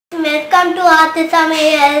welcome to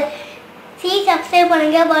aathusamayal. See subscribe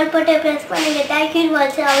பண்ணுங்க bell button press பண்ணுங்க. Thank you for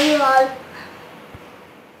watching all.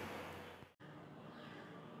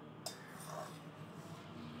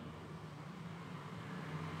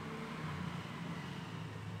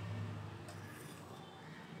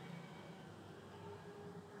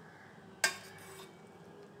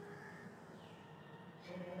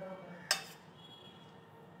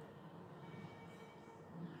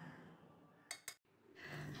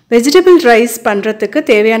 Vegetable rice பண்ணுறதுக்கு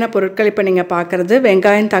தேவையான பொருட்கள் இப்போ நீங்கள் பார்க்குறது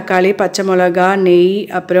வெங்காயம், தக்காளி, பச்சை மிளகா, நெய்,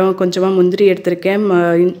 அப்புறம் கொஞ்சமாக முந்திரி எடுத்திருக்கேன்,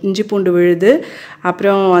 இஞ்சி பூண்டு விழுது,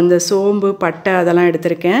 அப்புறம் அந்த சோம்பு, பட்டை அதெல்லாம்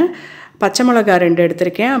எடுத்திருக்கேன், பச்சை மிளகா 2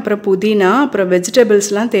 எடுத்திருக்கேன், அப்புறம் புதினா, அப்புறம்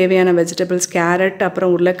வெஜிடபிள்ஸ்லாம் தேவையான வெஜிடபிள்ஸ் கேரட்,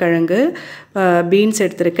 அப்புறம் உருளைக்கிழங்கு, பீன்ஸ்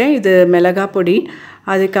எடுத்திருக்கேன். இது மிளகா பொடி.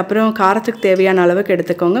 அதுக்கப்புறம் காரத்துக்கு தேவையான அளவுக்கு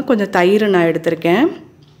எடுத்துக்கோங்க. கொஞ்சம் தயிர் நான் எடுத்திருக்கேன்.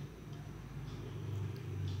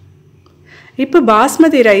 இப்போ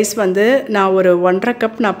பாஸ்மதி ரைஸ் வந்து நான் ஒரு 1.5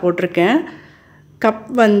 கப் நான் போட்டிருக்கேன். கப்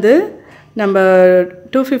வந்து நம்ம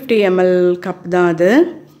 250 ml கப் தான் அது.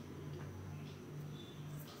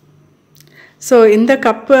 ஸோ இந்த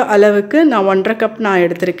கப்பு அளவுக்கு நான் 1.5 கப் நான்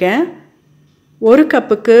எடுத்திருக்கேன். ஒரு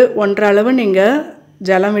கப்புக்கு 1.5 அளவு நீங்கள்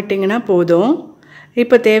ஜலம் விட்டிங்கன்னா போதும்.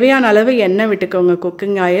 இப்போ தேவையான அளவு எண்ணெய் விட்டுக்கோங்க,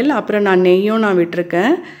 குக்கிங் ஆயில். அப்புறம் நான் நெய்யும் நான்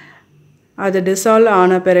விட்டுருக்கேன். அது டிசால்வ்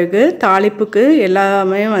ஆன பிறகு தாளிப்புக்கு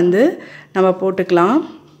எல்லாமே வந்து நம்ம போட்டுக்கலாம்.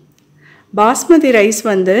 பாஸ்மதி ரைஸ்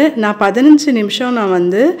வந்து நான் 15 நிமிஷம் நான்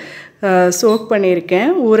வந்து சோக்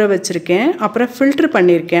பண்ணியிருக்கேன், ஊற வச்சுருக்கேன். அப்புறம் ஃபில்ட்ரு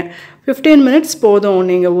பண்ணியிருக்கேன். 15 மினிட்ஸ் போதும்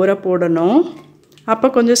நீங்கள் ஊற போடணும். அப்போ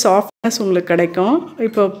கொஞ்சம் சாஃப்ட்னஸ் உங்களுக்கு கிடைக்கும்.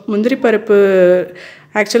 இப்போ முந்திரி பருப்பு,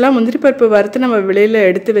 ஆக்சுவலாக முந்திரி பருப்பு வறுத்து நம்ம வெளியில்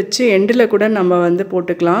எடுத்து வச்சு எண்டில் கூட நம்ம வந்து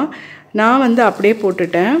போட்டுக்கலாம். நான் வந்து அப்படியே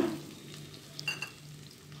போட்டுட்டேன்.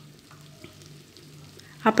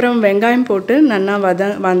 அப்புறம் வெங்காயம் போட்டு நல்லா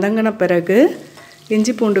வதங்கின பிறகு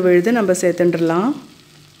இஞ்சி பூண்டு விழுது நம்ம சேர்த்துட்டுலாம்.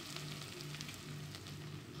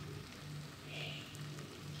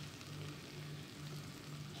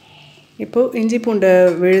 இப்போது இஞ்சி பூண்டு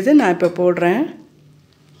விழுது நான் இப்போ போடுறேன்.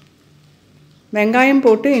 வெங்காயம்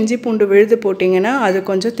போட்டு இஞ்சி பூண்டு விழுது போட்டிங்கன்னா அது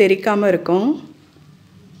கொஞ்சம் தெறிக்காமல் இருக்கும்.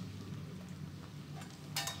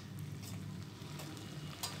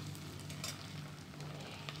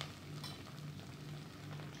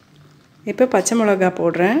 இப்போ பச்சை மிளகா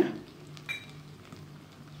போடுறேன்.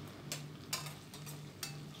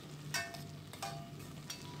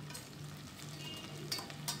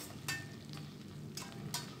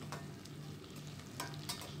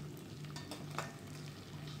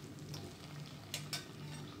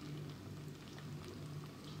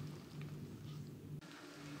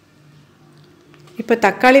 இப்போ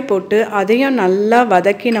தக்காளி போட்டு அதையும் நல்லா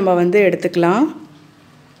வதக்கி நம்ம வந்து எடுத்துக்கலாம்.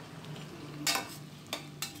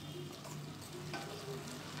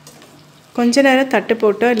 கொஞ்ச நேரம் தட்டு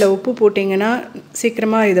போட்டு இல்லை உப்பு போட்டிங்கன்னா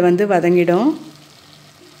சீக்கிரமாக இது வந்து வதங்கிடும்.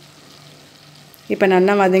 இப்போ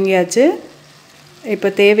நல்லா வதங்கியாச்சு. இப்போ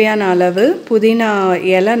தேவையான அளவு புதினா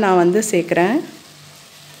இலை நான் வந்து சேர்க்குறேன்.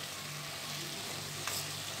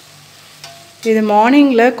 இது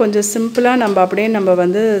மார்னிங்கில் கொஞ்சம் சிம்பிளாக நம்ம அப்படியே நம்ம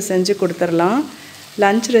வந்து செஞ்சு கொடுத்துடலாம்.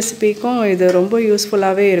 லன்ச் ரெசிபிக்கும் இது ரொம்ப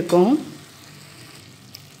யூஸ்ஃபுல்லாகவே இருக்கும்.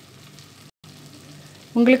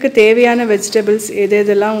 உங்களுக்கு தேவையான வெஜிடபிள்ஸ் எது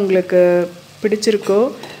எதெல்லாம் உங்களுக்கு பிடிச்சிருக்கோ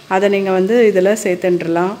அதை நீங்கள் வந்து இதில்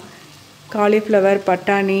சேர்த்துட்டுலாம். காலிஃப்ளவர்,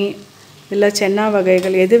 பட்டாணி, இல்லை சென்னா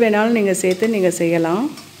வகைகள் எது வேணாலும் நீங்கள் சேர்த்து நீங்கள் செய்யலாம்.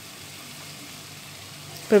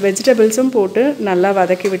 இப்போ வெஜிடபிள்ஸும் போட்டு நல்லா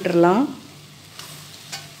வதக்கி விட்டுடலாம்.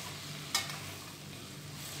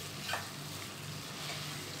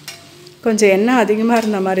 கொஞ்சம் எண்ணெய் அதிகமாக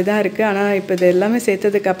இருந்த மாதிரி தான் இருக்குது. ஆனால் இப்போ இது எல்லாமே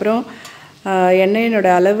சேர்த்ததுக்கப்புறம் எண்ணெயினோட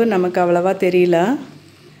அளவு நமக்கு அவ்வளோவா தெரியல.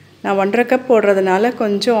 நான் 1.5 கப் போடுறதுனால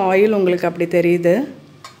கொஞ்சம் ஆயில் உங்களுக்கு அப்படி தெரியுது.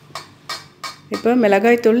 இப்போ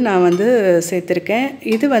மிளகாய்த்தூள் நான் வந்து சேர்த்துருக்கேன்.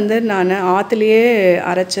 இது வந்து நான் ஆற்றுலையே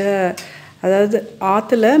அரைச்ச, அதாவது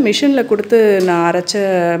ஆற்றுல மிஷினில் கொடுத்து நான் அரைச்ச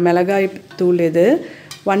மிளகாய் தூள். இது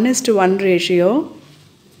 1:1 ரேஷியோ.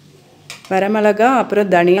 வரமிளகா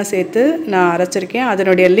அப்புறம் தனியாக சேர்த்து நான் அரைச்சிருக்கேன்.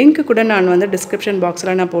 அதனுடைய லிங்க் கூட நான் வந்து டிஸ்கிரிப்ஷன்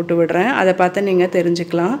பாக்ஸில் நான் போட்டு விடுறேன். அதை பார்த்து நீங்கள்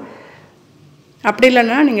தெரிஞ்சுக்கலாம். அப்படி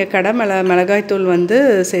இல்லைன்னா நீங்கள் கடை மிளகாய்த்தூள் வந்து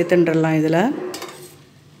சேர்த்துட்டுலாம் இதில்.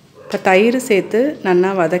 இப்போ தயிர் சேர்த்து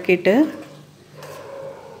நல்லா வதக்கிட்டு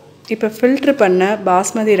இப்போ ஃபில்ட்ரு பண்ண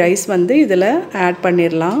பாஸ்மதி ரைஸ் வந்து இதில் ஆட்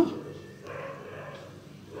பண்ணிடலாம்.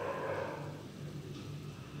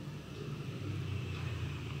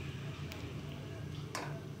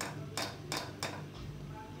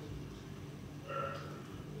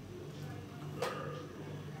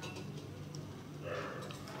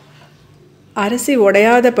 அரிசி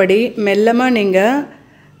உடையாதபடி மெல்லமாக நீங்கள்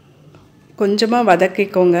கொஞ்சமாக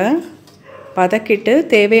வதக்கிக்கோங்க. வதக்கிட்டு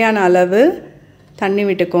தேவையான அளவு தண்ணி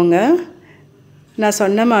விட்டுக்கோங்க. நான்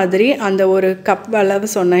சொன்ன மாதிரி அந்த ஒரு கப் அளவு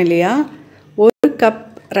சொன்னேன் இல்லையா, ஒரு கப்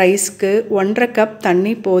ரைஸ்க்கு 1.5 கப்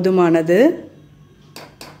தண்ணி போதுமானது.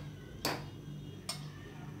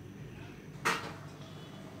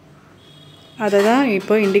 அதை தான்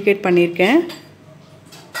இப்போ இண்டிகேட் பண்ணியிருக்கேன்.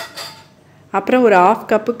 அப்புறம் ஒரு 1/2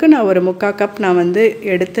 கப்புக்கு நான் ஒரு 3/4 கப் நான் வந்து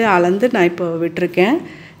எடுத்து அளந்து நான் இப்போ விட்டுருக்கேன்.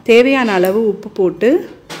 தேவையான அளவு உப்பு போட்டு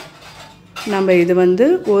நம்ம இது வந்து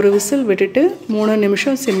ஒரு விசில் விட்டுட்டு 3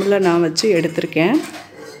 நிமிஷம் சிம்மில் நான் வச்சு எடுத்திருக்கேன்.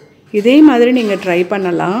 இதே மாதிரி நீங்கள் ட்ரை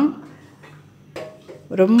பண்ணலாம்.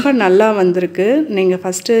 ரொம்ப நல்லா வந்திருக்கு. நீங்கள்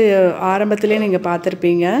ஃபஸ்ட்டு ஆரம்பத்திலே நீங்கள்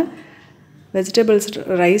பார்த்துருப்பீங்க. வெஜிடபிள்ஸ்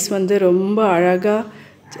ரைஸ் வந்து ரொம்ப அழகாக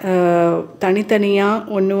தனித்தனியாக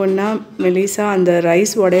ஒன்று ஒன்றா மெலிசாக அந்த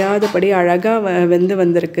ரைஸ் உடையாதபடி அழகாக வெந்து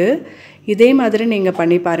வந்திருக்கு. இதே மாதிரி நீங்கள்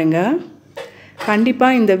பண்ணி பாருங்கள்.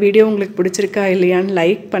 கண்டிப்பாக இந்த வீடியோ உங்களுக்கு பிடிச்சிருக்கா இல்லையான்னு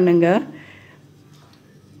லைக் பண்ணுங்கள்.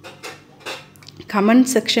 கமெண்ட்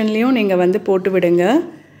செக்ஷன்லேயும் நீங்கள் வந்து போட்டு விடுங்க.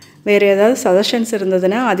 வேறு ஏதாவது சஜஷன்ஸ்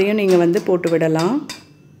இருந்ததுன்னா அதையும் நீங்கள் வந்து போட்டு விடலாம்.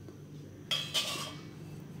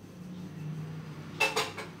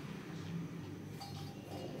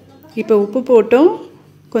 இப்போ உப்பு போட்டும்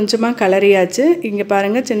கொஞ்சமாக கலரியாச்சு. இங்கே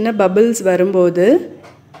பாருங்கள், சின்ன பபிள்ஸ் வரும்போது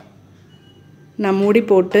நான் மூடி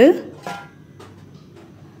போட்டு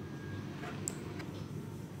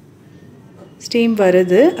ஸ்டீம்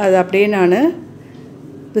வருது. அது அப்படியே நான்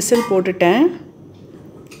விசில் போட்டுட்டேன்.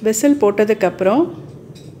 விசில் போட்டதுக்கப்புறம்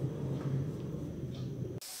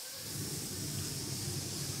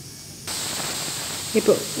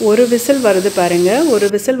இப்போ ஒரு விசில் வருது பாருங்கள். ஒரு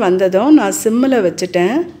விசில் வந்ததும் நான் சிம்மில்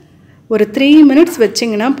வச்சுட்டேன். ஒரு 3 மினிட்ஸ்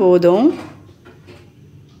வச்சிங்கன்னா போதும்.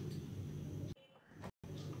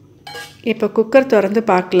 இப்போ குக்கர் திறந்து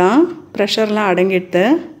பார்க்கலாம். ப்ரெஷர்லாம் அடங்கிடுது.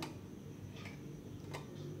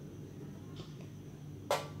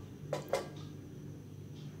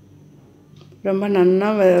 ரொம்ப நன்னா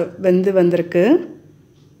வெந்து வந்திருக்கு.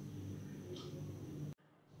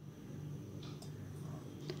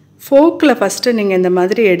 ஃபோக்கில் ஃபஸ்ட்டு நீங்கள் இந்த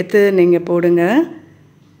மாதிரி எடுத்து நீங்கள் போடுங்க.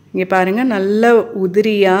 இங்கே பாருங்கள், நல்ல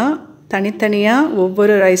உதிரியாக தனித்தனியாக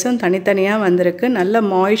ஒவ்வொரு ரைஸும் தனித்தனியாக வந்திருக்கு. நல்ல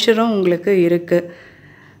மாய்ஸ்சரும் உங்களுக்கு இருக்குது.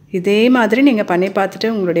 இதே மாதிரி நீங்கள் பண்ணி பார்த்துட்டு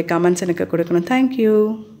உங்களுடைய கமெண்ட்ஸ் எனக்கு கொடுக்கணும். தேங்க்யூ.